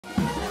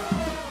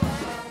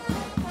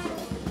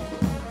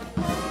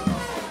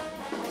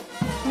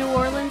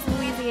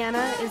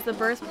Louisiana is the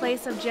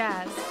birthplace of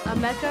jazz, a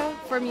mecca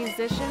for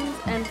musicians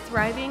and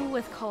thriving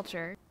with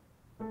culture.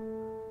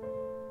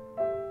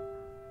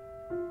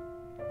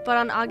 But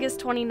on August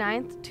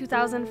 29,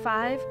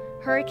 2005,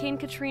 Hurricane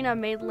Katrina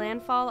made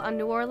landfall on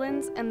New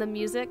Orleans and the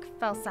music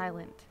fell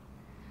silent.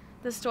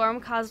 The storm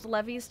caused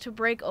levees to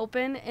break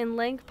open and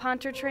Lake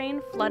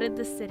Pontchartrain flooded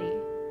the city.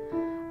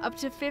 Up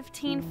to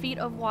 15 feet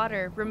of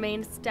water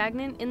remained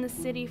stagnant in the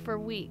city for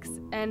weeks,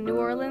 and New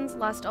Orleans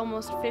lost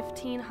almost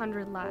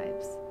 1,500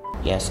 lives.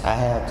 Yes, I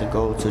had to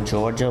go to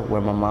Georgia where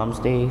my mom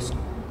stays,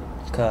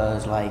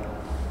 because like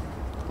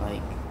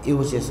it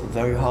was just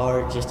very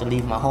hard just to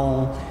leave my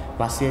home,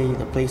 my city,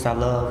 the place I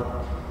love.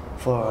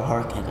 For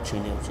Hurricane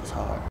Katrina, it was just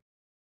hard.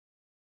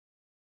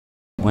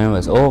 When it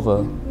was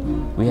over,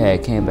 we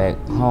had came back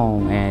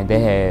home and they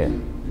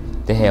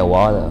had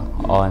water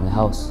all in the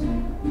house,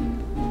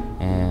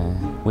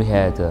 and we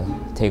had to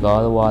take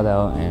all the water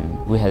out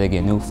and we had to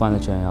get new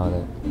furniture and all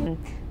that.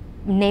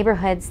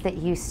 Neighborhoods that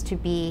used to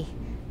be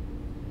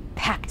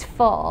packed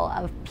full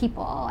of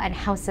people and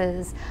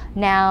houses,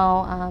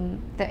 now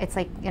it's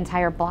like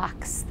entire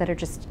blocks that are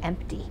just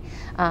empty.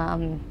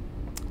 And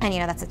you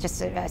know, that's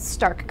just a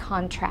stark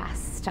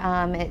contrast.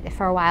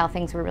 For a while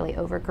things were really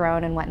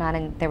overgrown and whatnot,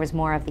 and there was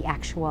more of the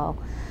actual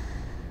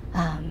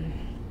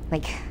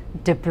like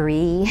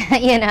debris,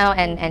 you know,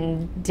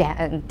 and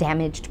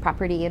damaged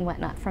property and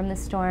whatnot from the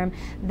storm.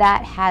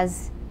 That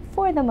has,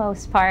 for the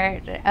most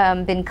part,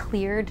 been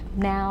cleared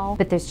now,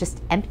 but there's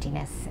just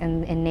emptiness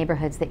in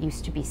neighborhoods that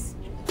used to be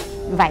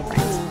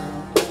vibrant.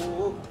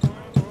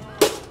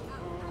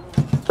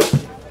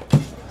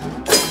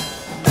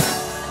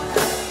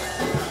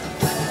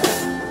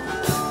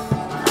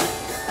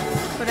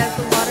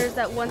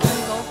 That once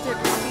engulfed it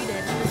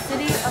receded, the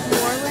city of New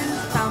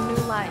Orleans found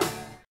new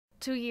life.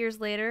 2 years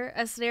later,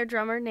 a snare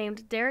drummer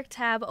named Derek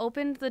Tabb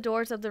opened the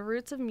doors of the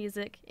Roots of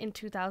Music in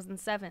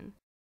 2007.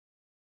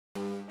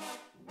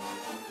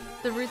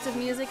 The Roots of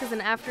Music is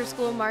an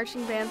after-school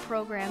marching band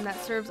program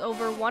that serves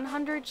over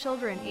 100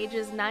 children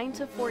ages 9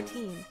 to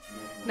 14.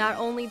 Not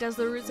only does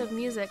the Roots of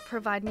Music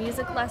provide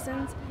music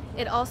lessons,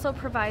 it also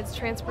provides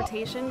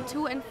transportation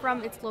to and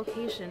from its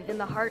location in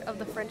the heart of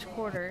the French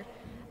Quarter,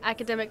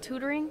 academic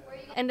tutoring,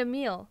 and a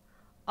meal,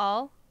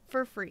 all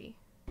for free.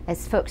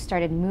 As folks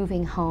started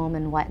moving home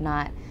and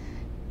whatnot,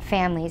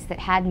 families that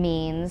had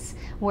means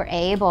were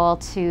able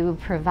to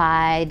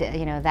provide,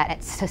 you know, that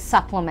to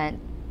supplement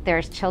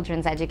their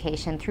children's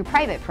education through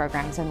private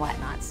programs and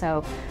whatnot.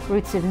 So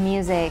Roots of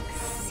Music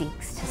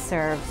seeks to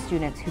serve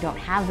students who don't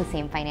have the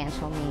same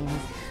financial means.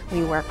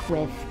 We work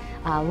with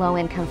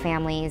low-income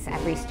families.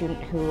 Every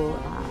student who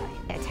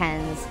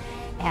attends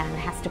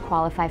has to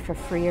qualify for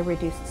free or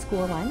reduced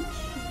school lunch.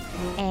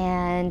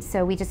 And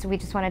so we just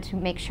wanted to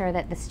make sure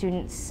that the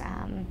students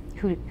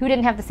who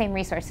didn't have the same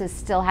resources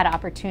still had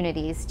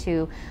opportunities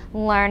to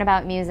learn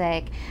about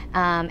music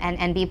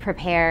and be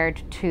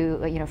prepared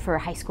to, you know, for a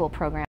high school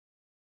program.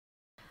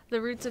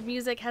 The Roots of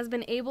Music has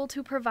been able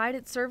to provide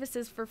its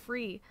services for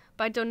free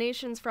by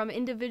donations from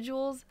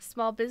individuals,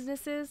 small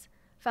businesses,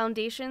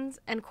 foundations,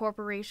 and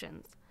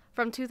corporations.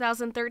 From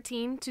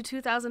 2013 to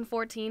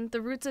 2014,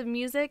 the Roots of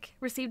Music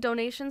received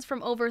donations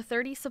from over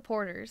 30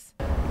 supporters.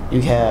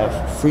 You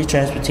have free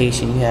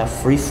transportation, you have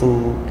free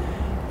food,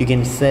 you're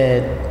getting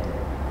fed,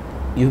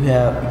 you're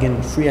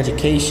getting free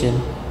education,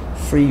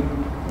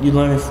 you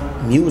learn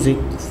music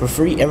for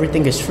free,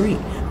 everything is free.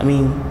 I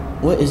mean,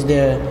 what is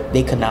there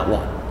they could not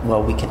want?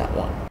 Well, we cannot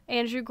want.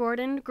 Andrew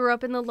Gordon grew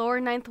up in the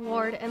lower 9th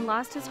Ward and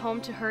lost his home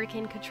to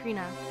Hurricane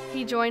Katrina.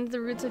 He joined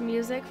the Roots of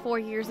Music 4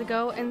 years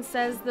ago and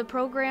says the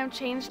program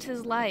changed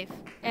his life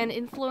and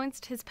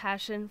influenced his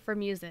passion for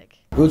music.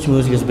 Roots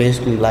Music is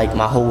basically like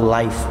my whole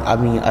life. I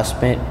mean,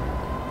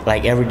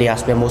 like every day I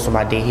spend most of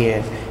my day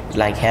here,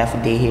 like half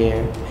a day here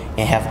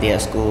and half a day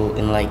at school,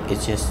 and like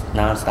it's just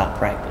non-stop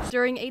practice.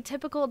 During a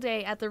typical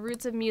day at the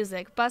Roots of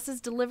Music, buses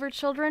deliver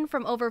children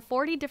from over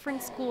 40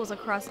 different schools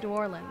across New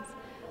Orleans.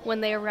 When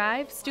they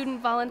arrive,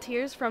 student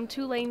volunteers from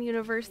Tulane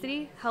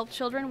University help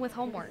children with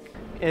homework.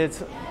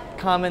 It's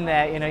common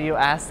that, you know, you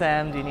ask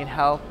them, do you need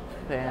help?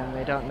 And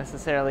they don't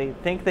necessarily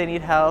think they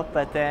need help,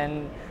 but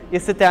then you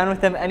sit down with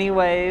them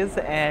anyways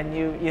and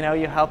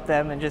you help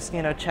them and just,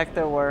 you know, check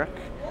their work.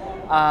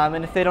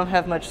 And if they don't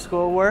have much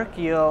schoolwork,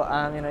 you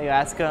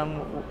ask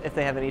them if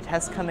they have any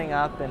tests coming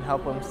up and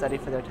help them study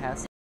for their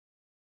tests.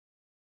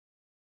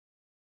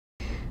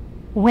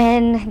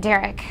 When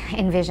Derek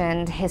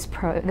envisioned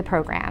the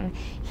program,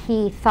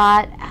 he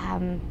thought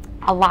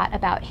a lot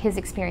about his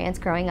experience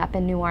growing up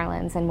in New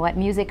Orleans and what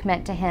music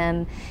meant to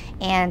him,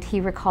 and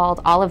he recalled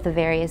all of the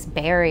various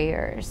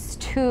barriers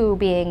to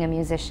being a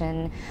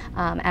musician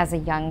as a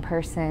young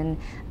person,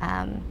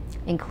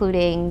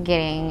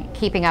 including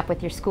keeping up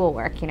with your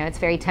schoolwork. You know, it's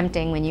very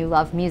tempting when you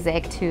love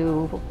music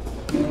to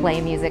play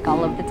music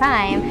all of the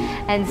time,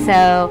 and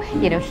so,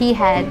 you know, he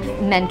had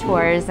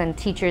mentors and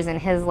teachers in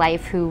his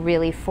life who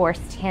really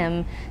forced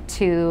him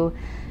to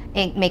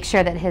make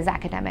sure that his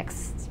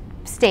academics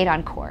stayed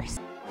on course.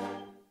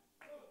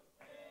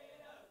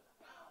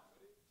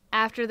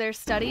 After their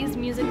studies,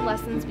 music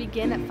lessons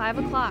begin at 5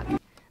 o'clock.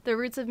 The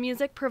Roots of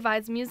Music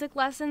provides music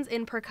lessons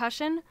in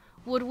percussion,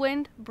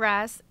 woodwind,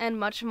 brass, and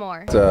much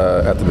more.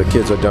 After the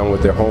kids are done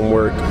with their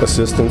homework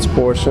assistance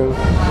portion,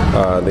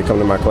 they come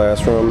to my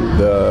classroom.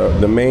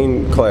 The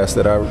main class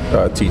that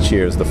I teach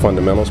here is the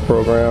fundamentals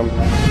program,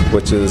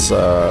 which is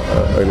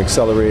an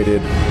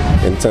accelerated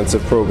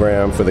intensive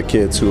program for the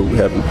kids who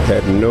have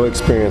had no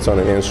experience on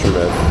an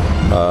instrument.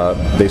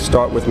 They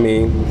start with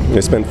me,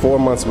 they spend 4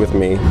 months with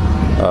me,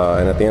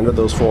 and at the end of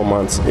those 4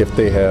 months, if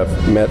they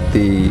have met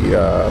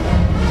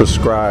the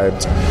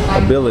prescribed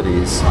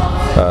abilities,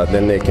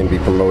 then they can be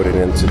promoted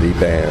into the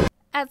band.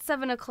 At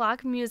 7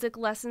 o'clock, music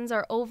lessons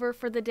are over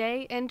for the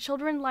day and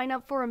children line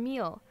up for a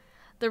meal.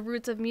 The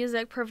Roots of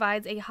Music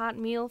provides a hot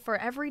meal for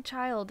every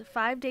child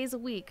 5 days a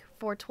week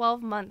for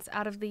 12 months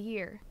out of the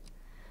year.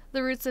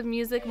 The Roots of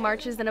Music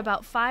marches in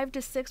about 5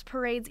 to 6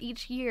 parades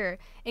each year,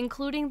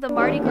 including the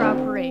Mardi Gras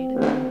parade.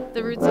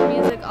 The Roots of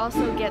Music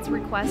also gets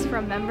requests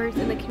from members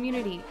in the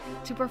community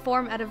to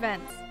perform at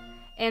events.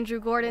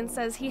 Andrew Gordon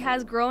says he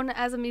has grown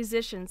as a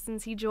musician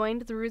since he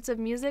joined the Roots of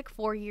Music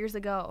 4 years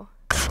ago.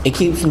 It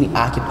keeps me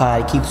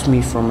occupied. It keeps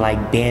me from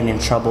like being in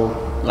trouble,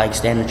 like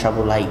staying in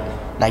trouble, like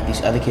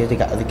these other kids. They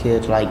got other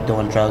kids like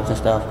doing drugs and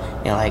stuff,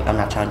 and like I'm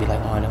not trying to be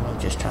like one of them. I'm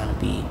just trying to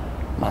be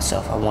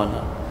myself. I want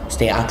to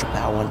stay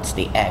occupied. I want to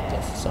stay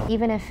active. So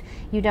even if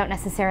you don't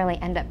necessarily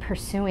end up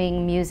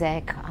pursuing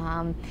music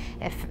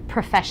if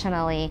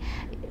professionally,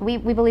 we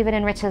believe it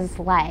enriches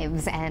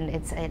lives, and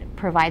it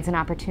provides an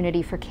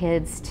opportunity for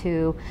kids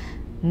to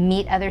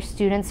meet other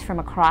students from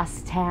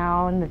across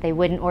town that they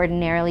wouldn't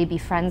ordinarily be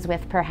friends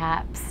with,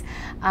 perhaps,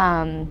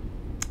 and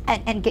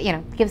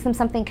gives them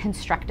something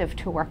constructive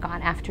to work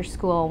on after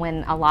school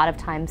when a lot of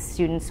times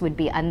students would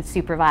be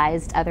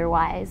unsupervised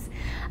otherwise.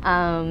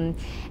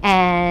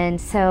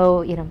 And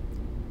so,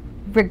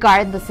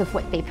 regardless of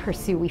what they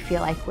pursue, we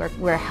feel like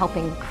we're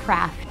helping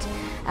craft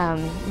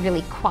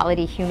really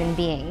quality human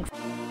beings.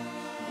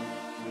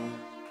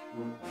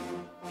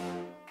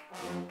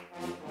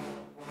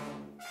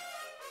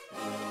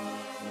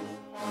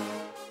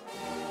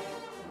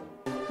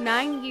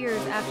 Nine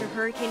years after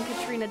Hurricane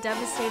Katrina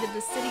devastated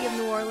the city of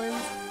New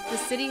Orleans, the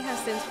city has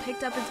since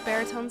picked up its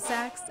baritone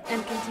sax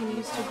and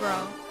continues to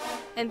grow.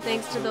 And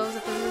thanks to those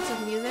at the Roots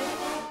of Music,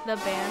 the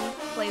band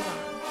plays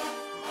on.